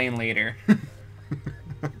explain later.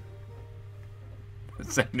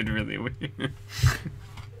 That sounded really weird.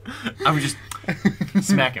 I would just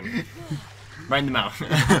smack him. Right in the mouth. No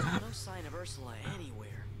sign of Ursula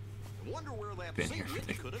anywhere. I wonder where that Been here for secret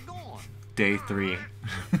the- could have gone. Day 3.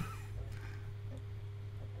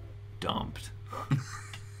 Dumped.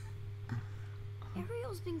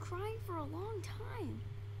 Ariel's been crying for a long time.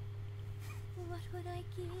 What would I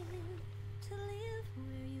give to live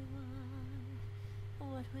where you are?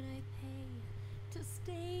 What would I pay to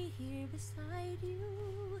stay here beside you?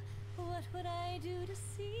 What would I do to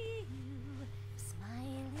see you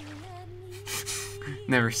smiling at me?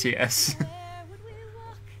 Never see us. Where would we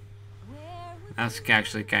walk? Where would That's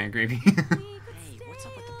actually kind of creepy. we could Hey, what's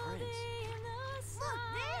up with the stay all prince? day in the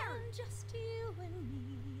sun, just you and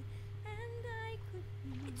me, and I could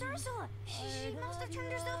be It's Ursula! She must have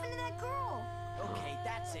turned herself into that girl! Okay,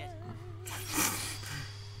 that's it.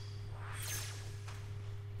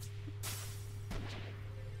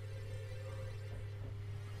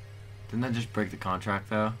 Didn't that just break the contract,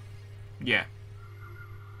 though? Yeah.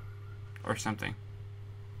 Or something.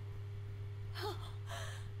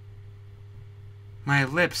 My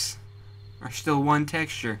lips are still one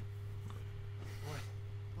texture.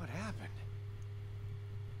 What happened?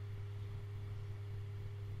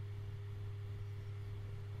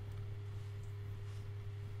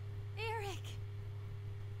 Eric!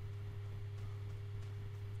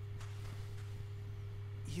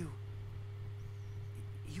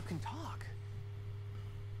 You can talk.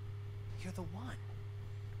 You're the one.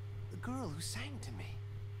 The girl who sang to me.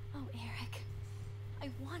 Oh, Eric. I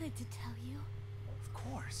wanted to tell you. Of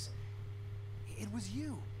course. It was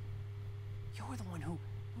you. You're the one who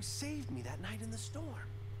saved me that night in the storm.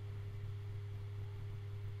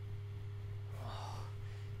 Oh,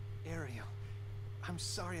 Ariel, I'm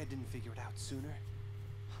sorry I didn't figure it out sooner.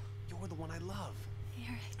 You're the one I love.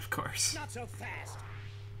 Eric. Of course. Not so fast.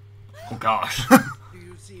 Oh gosh. Do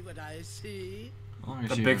you see what I see?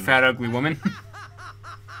 The big fat ugly woman.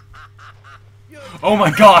 Oh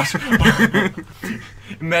my gosh!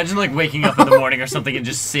 Imagine like waking up in the morning or something and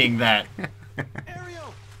just seeing that.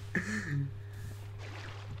 Ariel!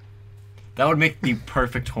 That would make the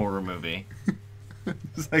perfect horror movie.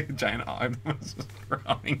 It's like a giant arm that was just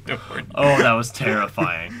crawling toward you. Oh, that was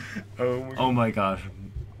terrifying. Oh my gosh.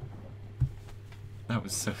 That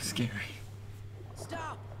was so scary.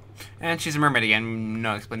 Stop! And she's a mermaid again.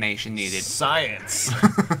 No explanation needed. Science.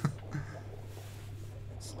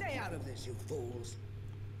 Stay out of this, you fools.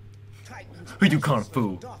 Titan's Who you call a precious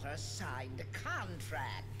fool? daughter signed a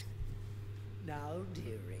contract. Now,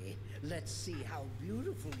 dearie, let's see how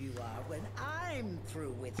beautiful you are when I'm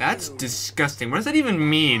through with That's you. disgusting. What does that even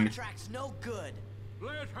mean? Contract's no good.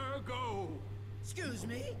 Let her go. Excuse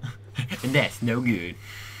me? And that's no good.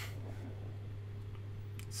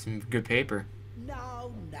 Some good paper.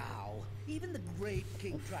 Now. Even the great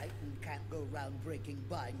King Triton can't go round breaking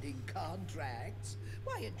binding contracts.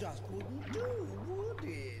 Why, it just wouldn't do, would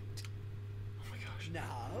it? Oh my gosh.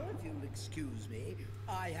 Now, if you'll excuse me,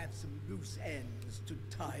 I have some loose ends to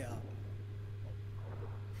tie up.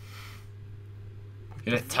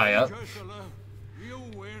 Get it tie up? Ursula, you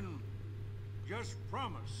win. Just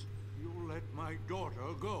promise you'll let my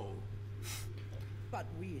daughter go. But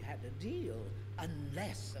we had a deal,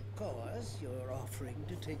 unless, of course, you're offering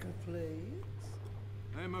to take her place.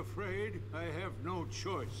 I'm afraid I have no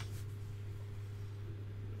choice.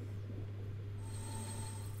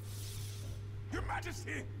 Your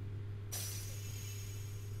Majesty!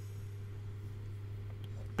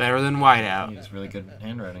 Better than whiteout. He's really good at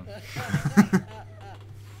handwriting.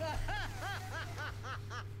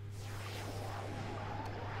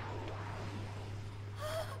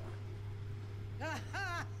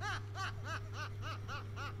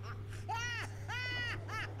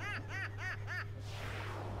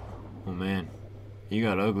 Oh man, you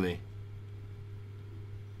got ugly.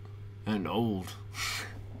 And old.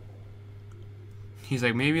 He's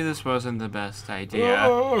like, maybe this wasn't the best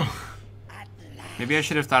idea. Maybe I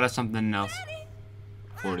should have thought of something else.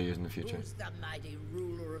 40 years in the future. Who's the mighty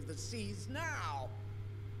ruler of the seas now?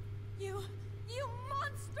 You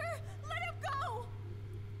monster! Let him go!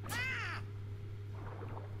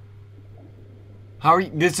 How are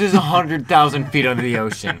you? This is 100,000 feet under the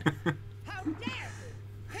ocean. How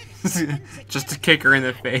dare you! Just to kick her in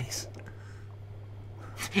the face.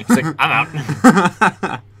 It's like, I'm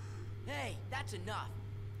out. Hey, that's enough.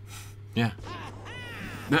 Yeah.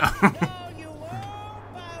 No. Now you all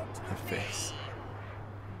bow to Her me. face.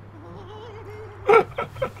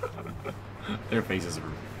 Their faces are...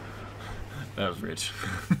 That was rich.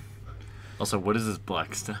 Also, what is this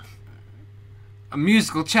black stuff? A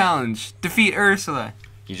musical challenge. Defeat Ursula.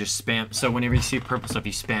 You just spam... So whenever you see purple stuff,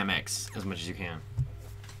 you spam X as much as you can.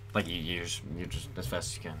 Like, you just as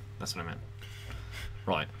fast as you can. That's what I meant.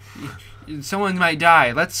 Right. Someone might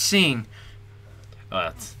die. Let's sing.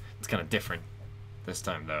 It's kind of different this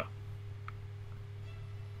time, though.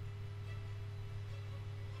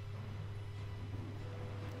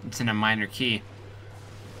 It's in a minor key.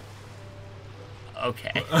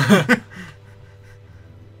 Okay.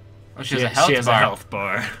 Oh, she has a health She has bar. a health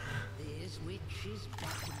bar. This witch is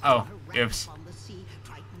back to Oh, her oops. wrath on the sea.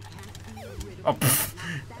 Triton can't be rid of Oh, her, pfft.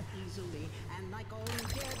 not that easily. And like all who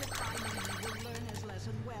dare defy me, he will learn his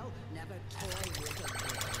lesson well. Never toy with a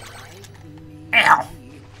girl like me. Ow.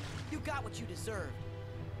 You got what you deserved.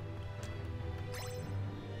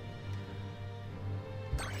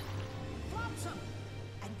 Flotsam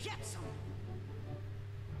and jetsam.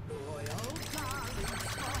 Royal darling,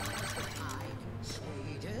 strong as the tide.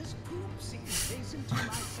 Sweet as poopsie, hasten to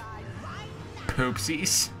my side right now.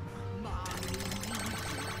 Poopsies.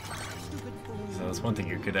 Stupid fool. So that's one thing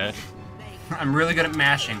you're good at. I'm really good at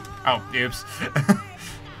mashing. Oh, oops.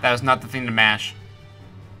 That was not the thing to mash.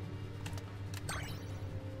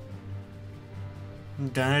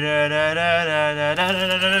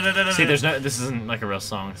 See, there's no... This isn't like a real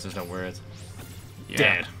song, because there's no words. Yeah.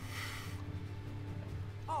 Dead.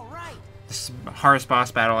 All right. This is the hardest boss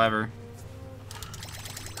battle ever.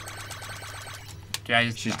 Yeah,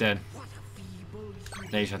 She's dead. What a feeble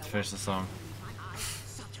Now you just have to finish the song.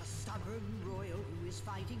 Such a stubborn royal who is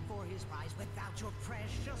fighting for his prize without your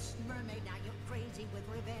precious mermaid. Now you're crazy with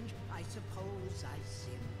revenge. I suppose I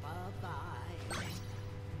sympathize.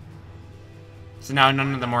 So now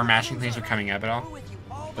none of the more mashing things are coming up at all. We're with you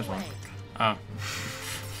all This the one. way. Oh.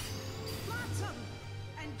 Flotsam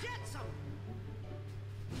and jetsam.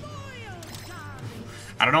 Loyal darling.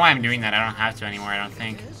 I don't know why I'm doing that. I don't have to anymore, I don't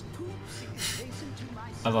think. There's poopsie, hasten to my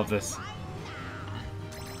I love this.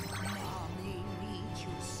 Mommy needs you.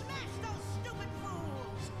 Smash those stupid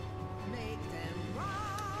fools. Make them run.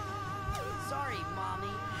 Sorry,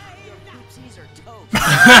 Mommy. Your poopsies are toast.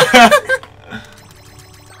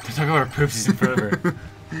 They're talking about her poopsies in front of her.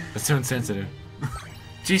 That's so insensitive.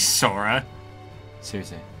 Jeez, Sora.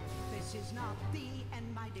 Seriously. This is not the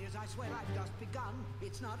end, my dears. I swear I've just begun.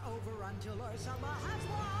 It's not over until Ursula has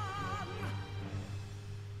won.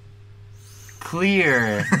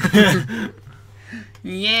 Clear.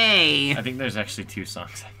 Yay! I think there's actually 2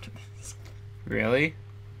 songs after this. Really?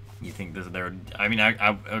 You think there? I mean,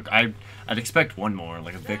 I'd expect one more,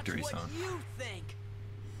 like a victory That's what song. you think.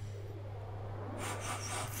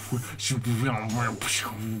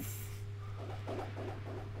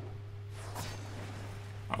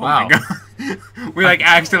 Oh my god. We like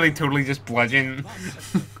accidentally totally just bludgeon.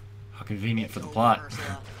 How convenient for the plot.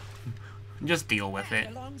 Ursula. Just deal with it.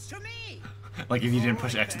 Belongs to me. Like if you didn't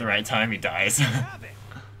push X at the right time, he dies. Have it.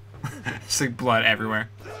 Just like blood everywhere.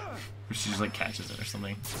 Or she just like catches it or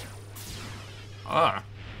something. Ugh.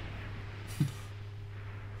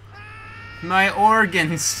 My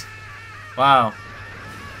organs. Wow.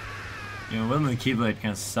 You know, wielding the Keyblade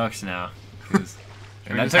kind of sucks now. Cause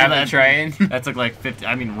We just have to try it. That took like 50.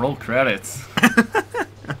 I mean, roll credits.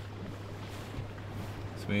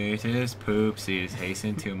 Sweetest poopsies,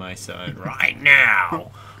 hasten to my side right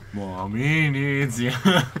now. Mommy needs you.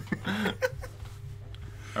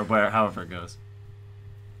 Or however it goes.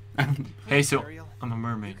 Hey, so Ariel, I'm a you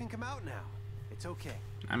mermaid. can come out now. It's okay.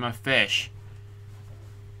 I'm a fish.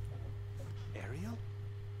 Ariel?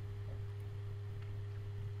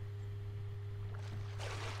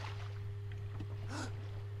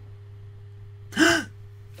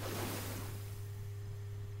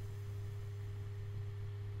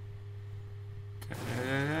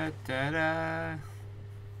 Da-da-da-da.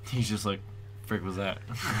 He's just like, frick was that?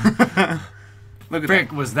 Look at Frick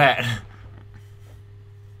that. was that?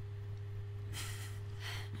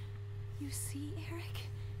 You see, Eric?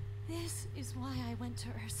 This is why I went to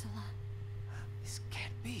Ursula. This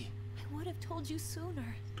can't be. I would have told you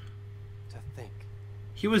sooner. To think.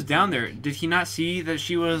 He was down there. Did he not see that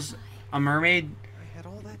she was a mermaid? I had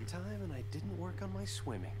all that time and I didn't work on my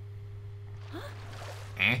swimming.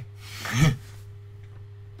 Eh?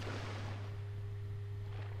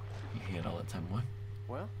 You had all that time, what?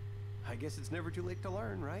 Well, I guess it's never too late to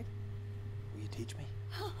learn, right? Will you teach me?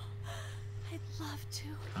 I'd love to.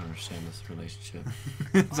 I don't understand this relationship.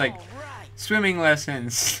 It's like All right. swimming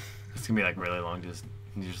lessons. It's gonna be like really long. Just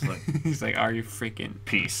like He's like, are you freaking?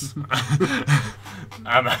 peace.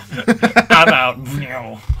 I'm out.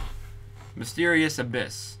 No. Mysterious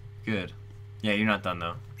abyss. Good. Yeah, you're not done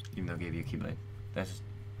though. Even though I gave you a Keyblade. That's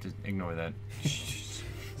just ignore that. Is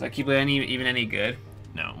that Keyblade even any good?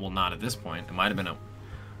 No, well, not at this point. It might have been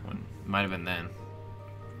might have been then.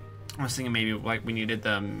 I was thinking maybe like when you did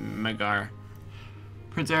the Megar.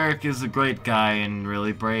 Prince Eric is a great guy and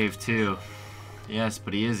really brave too. Yes,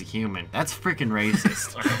 but he is a human. That's freaking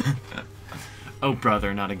racist. Oh,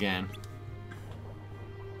 brother, not again.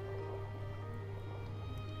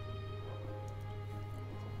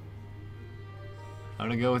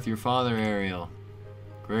 How'd it go with your father, Ariel?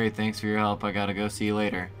 Great, thanks for your help. I gotta go. See you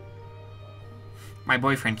later. My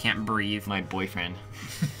boyfriend can't breathe. My boyfriend.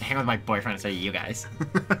 Hang with my boyfriend and say you guys.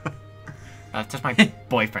 That's just my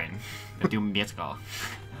boyfriend. I do musical.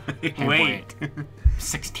 Wait.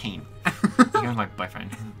 16. Hang with my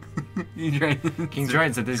boyfriend. King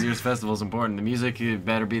Jordan said this year's festival is important. The music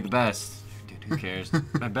better be the best. Dude, who cares?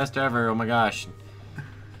 My best ever. Oh my gosh.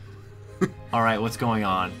 All right, what's going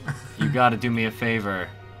on? You gotta do me a favor.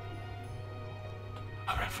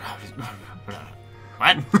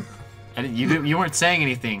 What? You weren't saying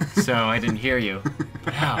anything, so I didn't hear you.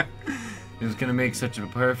 Wow. It was gonna make such a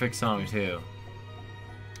perfect song too.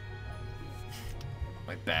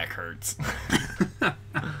 My back hurts. I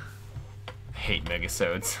hate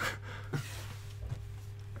megasodes.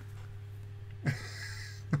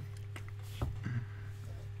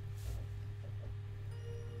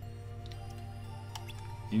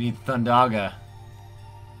 You need Thundaga.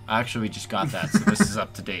 Actually, we just got that, so this is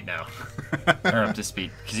up to date now. Or up to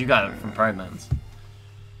speed. Because you got it from Pride Lands.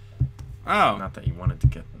 Oh. Not that you wanted to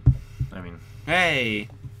get... I mean... Hey.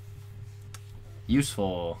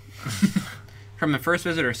 Useful. From the first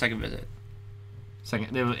visit or second visit?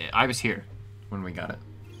 Second... I was here when we got it.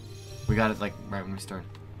 We got it, like, right when we started.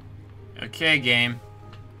 Okay, game.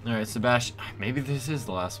 Alright, Sebastian... Maybe this is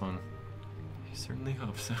the last one. I certainly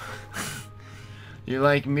hope so. You're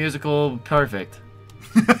like musical perfect.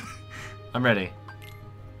 I'm ready.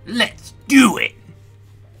 Let's do it.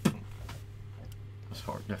 That's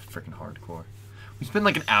hard. Yeah, freaking hardcore. We spent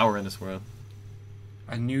like an hour in this world.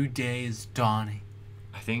 A new day is dawning.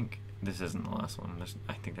 I think this isn't the last one.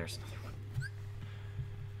 I think there's another one.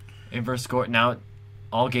 Inverse score. Now,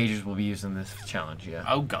 all gauges will be used in this challenge, yeah.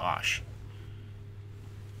 Oh gosh.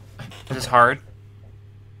 Is this hard?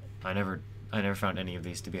 I never found any of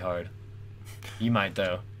these to be hard. You might,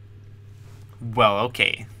 though. Well,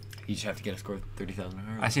 okay. You just have to get a score of 30,000 or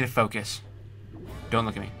higher. I just need to focus. Don't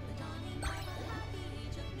look at me.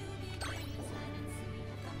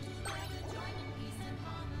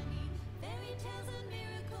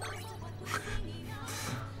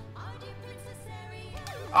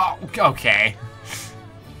 Oh, okay.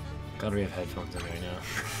 God, we have headphones in right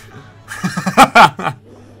now.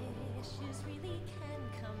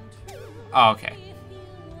 Oh, okay.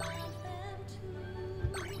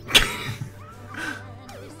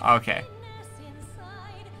 Okay.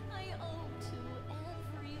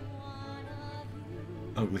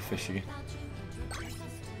 Ugly fish again.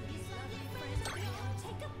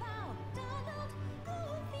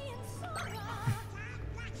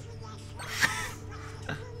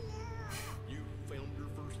 You found your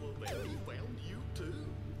first love and he found you too.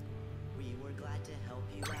 We were glad to help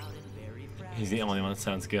you out and very proud. He's the only one that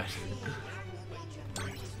sounds good.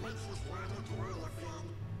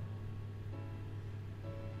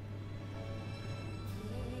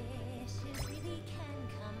 Wishes really can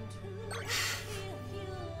come true if you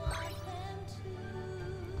want them to.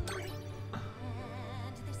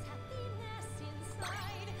 And this happiness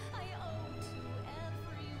inside I owe to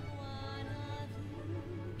every one of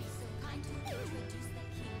you. Be so kind to introduce the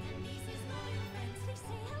king and these his loyal friends. They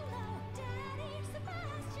say hello, Daddy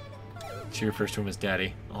Sebastian. She refers to him as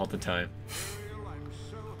Daddy all the time. Ariel, I'm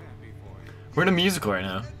so happy for you. We're in a musical right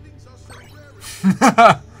now.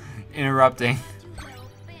 Interrupting.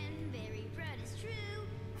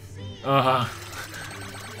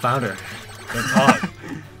 Found her. Good talk.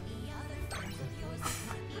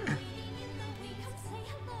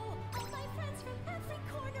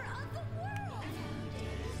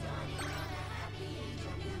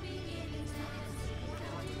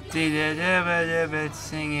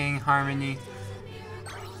 Singing harmony.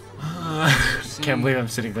 Can't believe I'm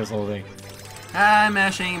sitting this whole thing. I'm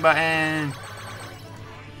mashing button.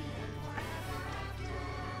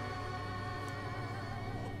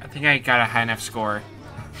 I think I got a high enough score.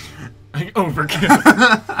 Overkill.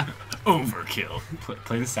 Overkill.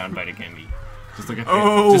 Play the soundbite again, me. Just look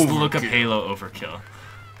up Halo Overkill.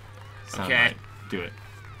 Soundbite. Okay. Do it.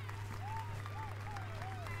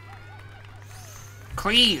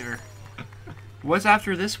 Clear. What's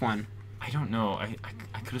after this one? I don't know. I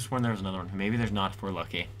could have sworn there was another one. Maybe there's not if we're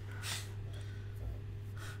lucky.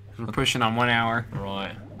 We're pushing on 1 hour.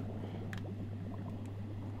 Right.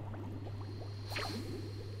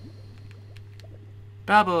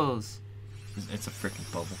 Bubbles. It's a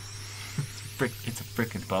freaking bubble. It's a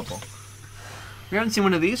freaking bubble. We haven't seen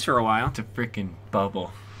one of these for a while. It's a freaking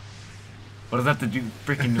bubble. What does that have to do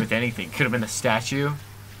freaking with anything? Could have been a statue.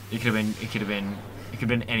 It could have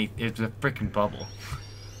been any. It's a freaking bubble.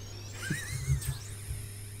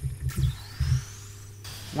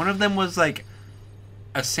 One of them was like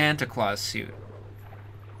a Santa Claus suit.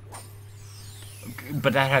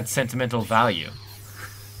 But that had sentimental value.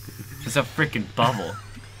 It's a freaking bubble.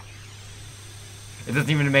 It doesn't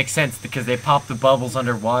even make sense because they pop the bubbles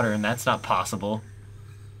underwater and that's not possible.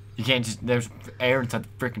 You can't just... There's air inside the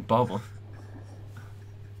freaking bubble.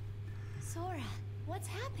 Sora, what's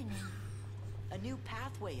happening? A new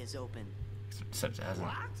pathway has opened. Except it hasn't.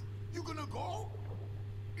 What? You gonna go?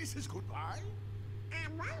 This is goodbye? I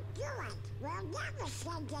won't do it. We'll never say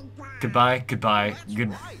goodbye. Goodbye, goodbye, That's good.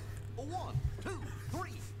 right. 1, 2, 3,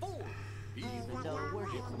 4. Even though we're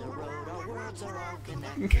hitting the road, our worlds are all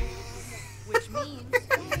connected. Which means we are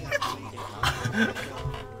free to come and go.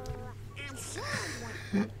 I'm sure.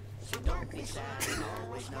 So don't be sad and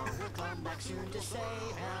always know we'll come back soon to say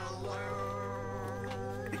hello.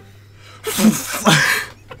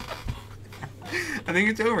 I think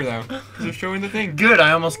it's over though. They're showing the thing. Good,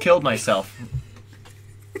 I almost killed myself.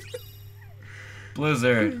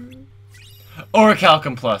 Blizzard.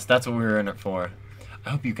 Orichalcum Plus, that's what we were in it for. I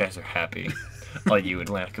hope you guys are happy. All you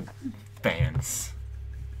Atlantica fans.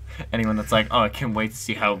 Anyone that's like, oh, I can't wait to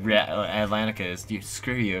see how Atlantica is. Dude,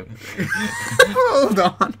 screw you. Hold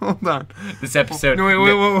on. This episode... No, wait,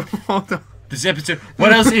 hold on. This episode...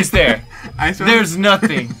 What else is there? There's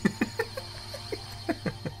nothing.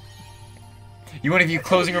 You want to view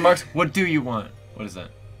closing remarks? What do you want? What is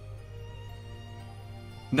that?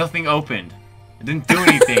 Nothing opened. It didn't do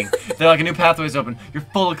anything. They're like, a new pathway's open. You're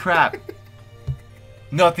full of crap.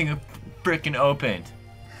 Nothing frickin' opened.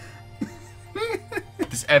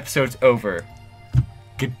 This episode's over.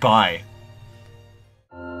 Goodbye.